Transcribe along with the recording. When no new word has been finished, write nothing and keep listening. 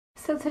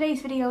So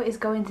today's video is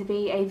going to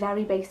be a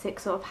very basic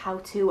sort of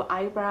how-to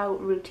eyebrow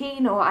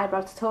routine or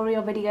eyebrow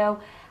tutorial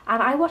video,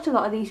 and I watch a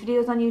lot of these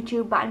videos on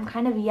YouTube, but I'm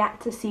kind of yet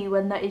to see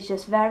one that is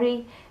just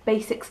very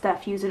basic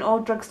stuff using all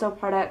drugstore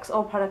products,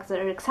 all products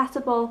that are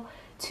accessible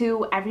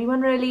to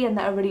everyone really and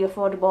that are really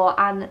affordable,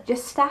 and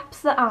just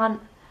steps that aren't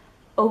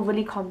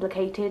overly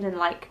complicated and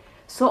like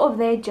sort of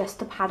there just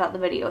to pad out the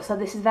video. So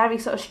this is very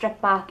sort of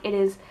stripped back. It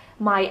is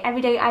my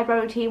everyday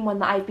eyebrow routine, one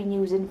that I've been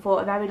using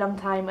for a very long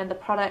time, and the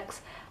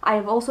products I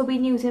have also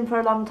been using for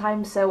a long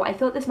time, so I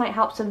thought this might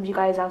help some of you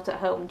guys out at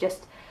home.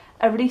 Just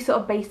a really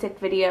sort of basic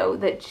video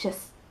that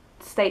just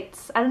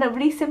states, I don't know,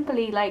 really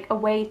simply like a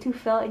way to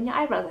fill in your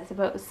eyebrows, I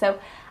suppose. So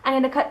I'm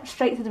going to cut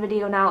straight to the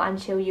video now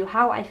and show you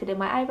how I fill in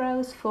my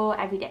eyebrows for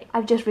every day.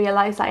 I've just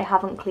realised that I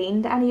haven't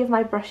cleaned any of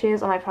my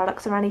brushes or my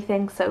products or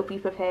anything, so be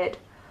prepared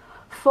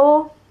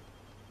for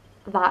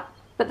that.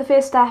 But the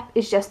first step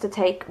is just to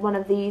take one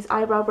of these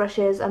eyebrow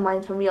brushes, and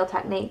mine's from Real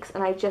Techniques,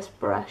 and I just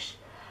brush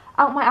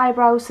out my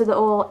eyebrows so they're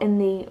all in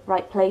the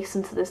right place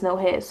and so there's no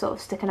hairs sort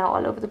of sticking out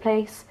all over the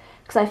place,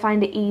 because I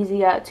find it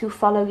easier to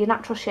follow your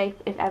natural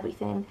shape if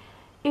everything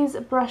is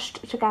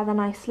brushed together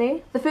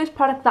nicely. The first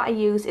product that I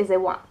use is a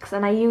wax,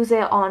 and I use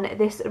it on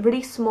this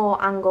really small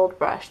angled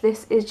brush.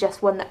 This is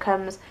just one that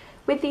comes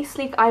with the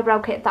sleek eyebrow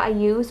kit that I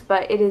use,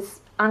 but it is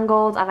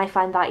angled and I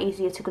find that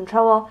easier to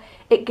control.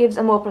 It gives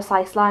a more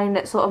precise line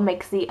that sort of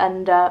makes the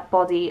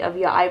underbody of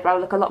your eyebrow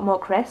look a lot more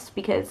crisp,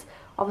 because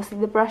obviously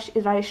the brush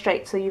is very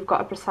straight, so you've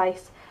got a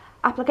precise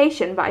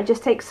application. But I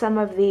just take some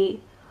of the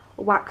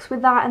wax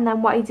with that, and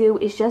then what I do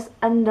is just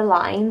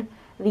underline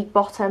the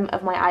bottom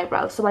of my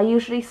eyebrow. So I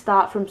usually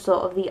start from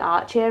sort of the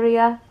arch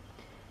area,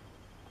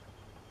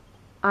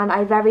 and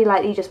I very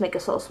lightly just make a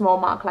sort of small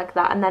mark like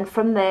that, and then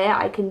from there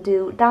I can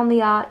do down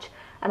the arch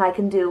and I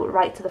can do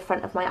right to the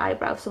front of my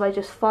eyebrow. So I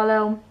just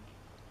follow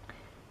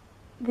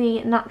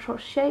the natural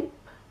shape.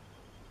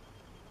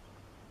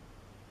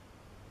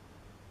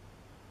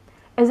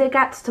 As it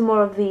gets to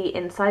more of the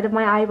inside of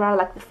my eyebrow,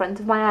 like the front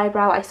of my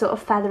eyebrow, I sort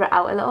of feather it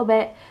out a little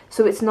bit,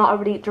 so it's not a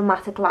really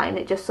dramatic line,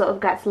 it just sort of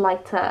gets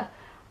lighter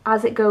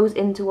as it goes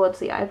in towards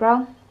the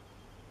eyebrow.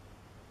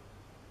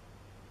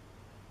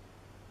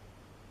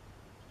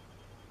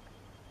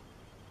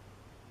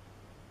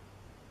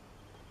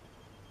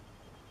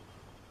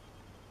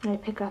 I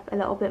pick up a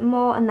little bit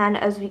more, and then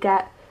as we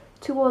get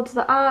towards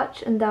the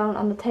arch and down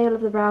on the tail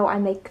of the brow, I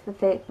make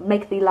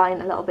the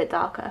line a little bit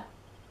darker.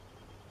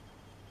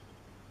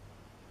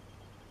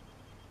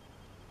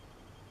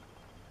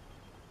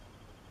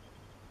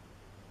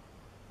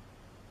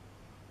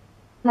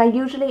 And I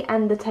usually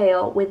end the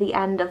tail with the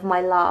end of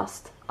my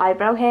last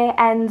eyebrow hair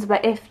ends,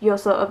 but if your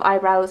sort of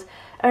eyebrows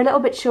are a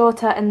little bit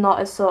shorter and not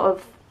as sort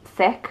of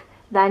thick,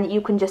 then you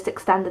can just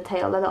extend the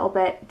tail a little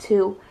bit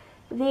to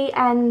the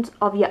end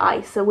of your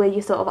eye. So where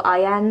your sort of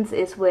eye ends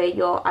is where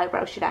your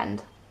eyebrow should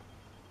end.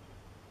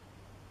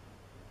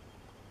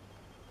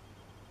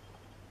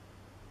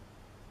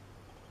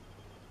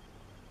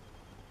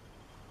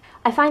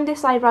 I find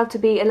this eyebrow to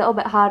be a little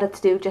bit harder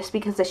to do just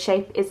because the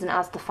shape isn't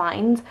as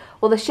defined.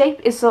 Well, the shape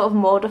is sort of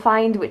more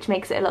defined, which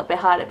makes it a little bit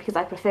harder because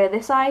I prefer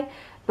this eye,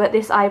 but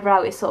this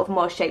eyebrow is sort of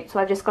more shaped, so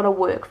I've just got to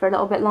work for a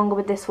little bit longer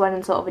with this one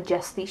and sort of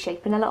adjust the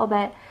shaping a little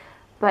bit.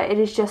 But it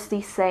is just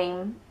the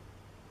same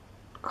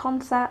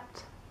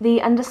concept.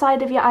 The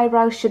underside of your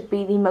eyebrow should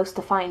be the most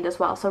defined as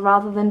well, so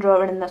rather than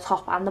drawing in the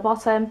top and the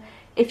bottom,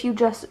 if you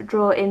just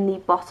draw in the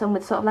bottom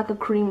with sort of like a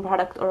cream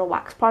product or a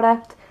wax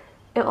product,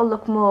 it'll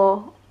look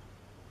more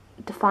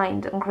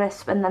defined and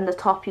crisp, and then the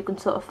top you can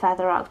sort of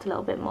feather out a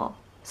little bit more.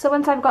 So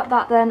once I've got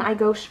that, then I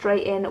go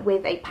straight in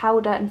with a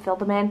powder and fill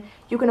them in.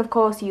 You can of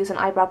course use an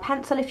eyebrow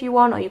pencil if you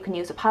want, or you can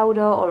use a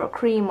powder or a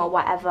cream or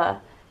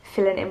whatever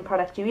filling in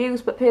product you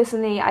use, but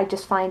personally I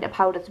just find a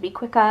powder to be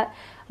quicker,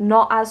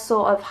 not as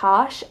sort of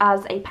harsh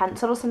as a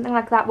pencil or something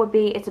like that would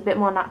be. It's a bit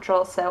more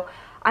natural, so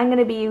I'm going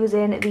to be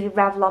using the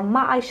Revlon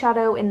matte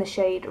eyeshadow in the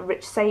shade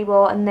Rich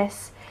Sable, and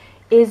this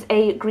is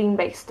a green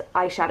based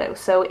eyeshadow.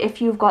 So if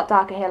you've got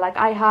darker hair like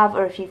I have,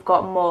 or if you've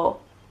got more,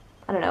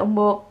 I don't know,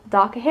 more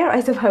darker hair I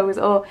suppose,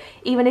 or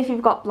even if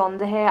you've got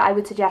blonder hair, I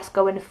would suggest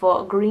going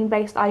for a green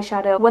based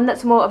eyeshadow, one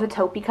that's more of a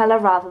taupey colour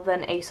rather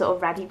than a sort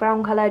of reddy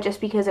brown colour, just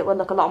because it will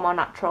look a lot more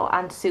natural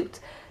and suit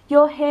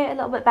your hair a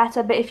little bit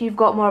better. But if you've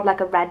got more of like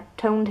a red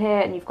toned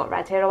hair and you've got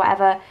red hair or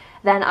whatever,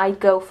 then I'd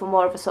go for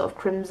more of a sort of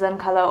crimson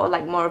colour or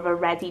like more of a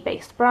reddy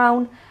based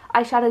brown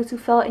eyeshadow to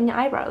fill in your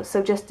eyebrows.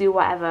 So just do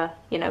whatever,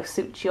 you know,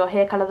 suits your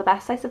hair colour the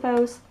best, I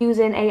suppose.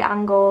 Using a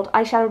angled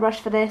eyeshadow brush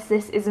for this.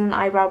 This isn't an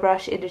eyebrow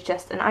brush, it is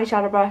just an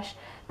eyeshadow brush,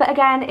 but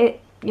again,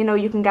 it, you know,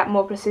 you can get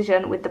more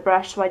precision with the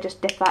brush, so I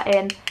just dip that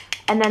in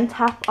and then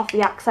tap off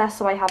the excess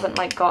so I haven't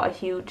like got a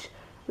huge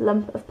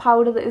lump of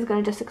powder that is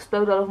going to just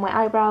explode all over my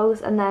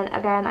eyebrows. And then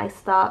again I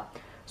start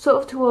sort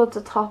of towards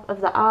the top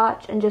of the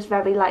arch and just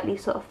very lightly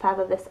sort of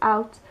feather this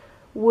out,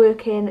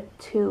 working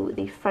to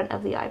the front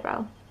of the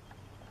eyebrow.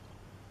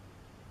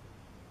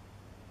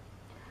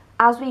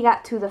 As we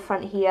get to the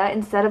front here,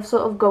 instead of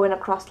sort of going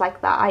across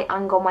like that, I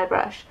angle my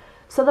brush.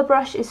 So the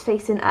brush is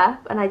facing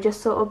up and I just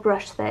sort of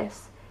brush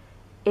this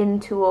in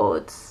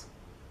towards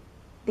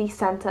the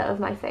centre of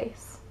my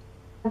face.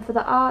 And for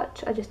the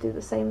arch, I just do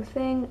the same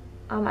thing.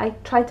 I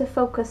try to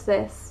focus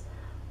this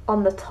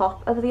on the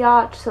top of the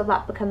arch so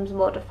that becomes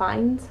more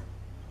defined.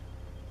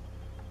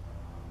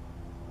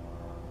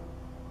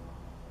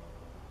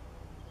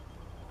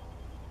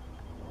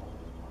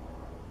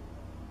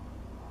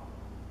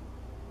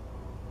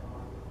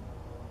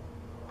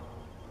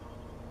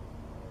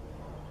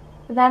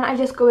 Then I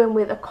just go in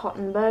with a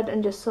cotton bud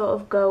and just sort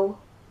of go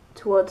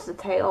towards the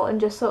tail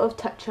and just sort of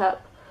touch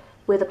up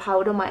where the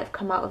powder might have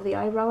come out of the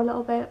eyebrow a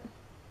little bit.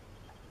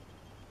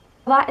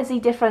 That is the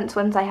difference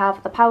once I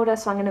have the powder,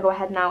 so I'm going to go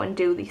ahead now and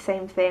do the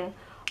same thing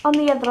on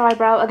the other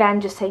eyebrow.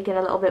 Again, just taking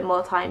a little bit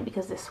more time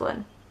because this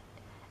one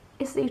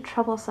is the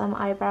troublesome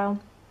eyebrow.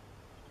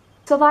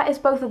 So that is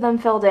both of them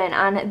filled in,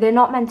 and they're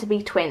not meant to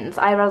be twins.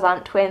 Eyebrows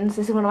aren't twins.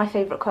 This is one of my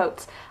favourite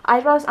quotes.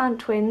 Eyebrows aren't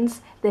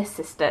twins, they're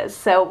sisters.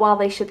 So while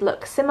they should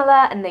look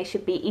similar and they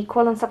should be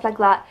equal and stuff like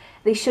that,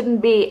 they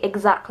shouldn't be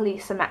exactly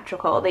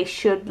symmetrical. They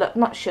should look,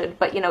 not should,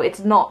 but you know, it's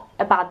not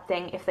a bad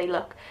thing if they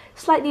look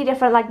slightly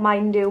different like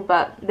mine do,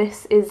 but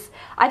this is,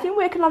 I've been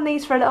working on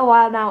these for a little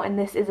while now, and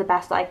this is the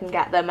best I can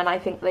get them, and I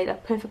think they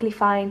look perfectly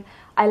fine.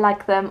 I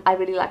like them. I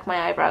really like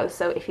my eyebrows,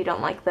 so if you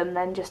don't like them,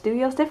 then just do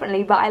yours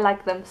differently, but I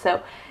like them.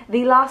 So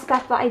the last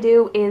step that I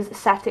do is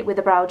set it with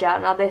a brow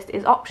gel. Now this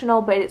is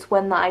optional, but it's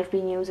one that I've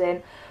been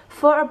using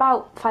for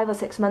about 5 or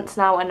 6 months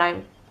now, and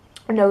I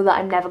know that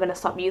I'm never going to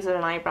stop using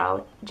an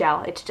eyebrow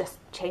gel. It's just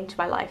changed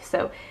my life.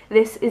 So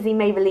this is the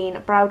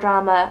Maybelline Brow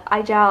Drama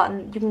eye gel,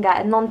 and you can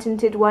get a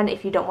non-tinted one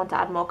if you don't want to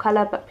add more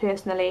colour, but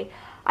personally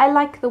I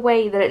like the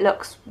way that it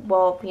looks.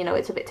 Well, you know,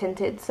 it's a bit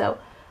tinted, so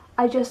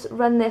I just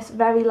run this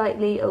very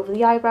lightly over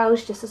the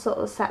eyebrows just to sort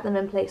of set them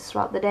in place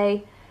throughout the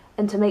day,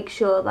 and to make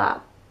sure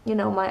that, you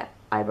know, my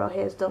eyebrow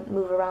hairs don't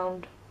move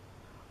around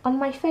on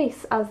my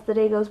face as the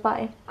day goes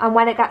by. And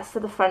when it gets to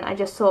the front, I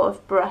just sort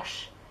of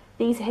brush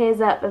these hairs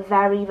up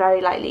very,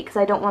 very lightly, because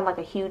I don't want like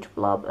a huge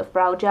blob of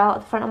brow gel at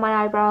the front of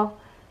my eyebrow,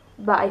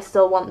 but I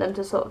still want them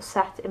to sort of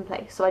set in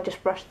place, so I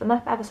just brush them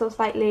up ever so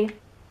slightly.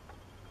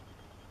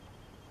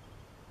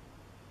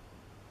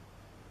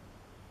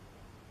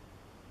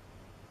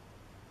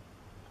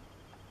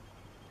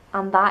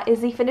 And that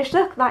is the finished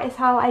look. That is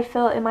how I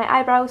fill in my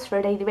eyebrows for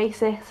a daily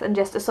basis, and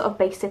just a sort of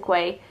basic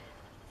way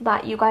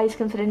that you guys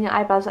can fill in your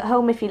eyebrows at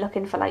home if you're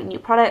looking for like new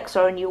products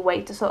or a new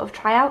way to sort of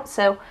try out.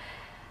 So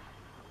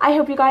I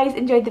hope you guys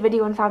enjoyed the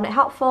video and found it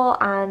helpful,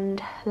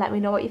 and let me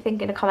know what you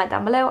think in a comment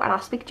down below, and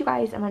I'll speak to you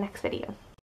guys in my next video.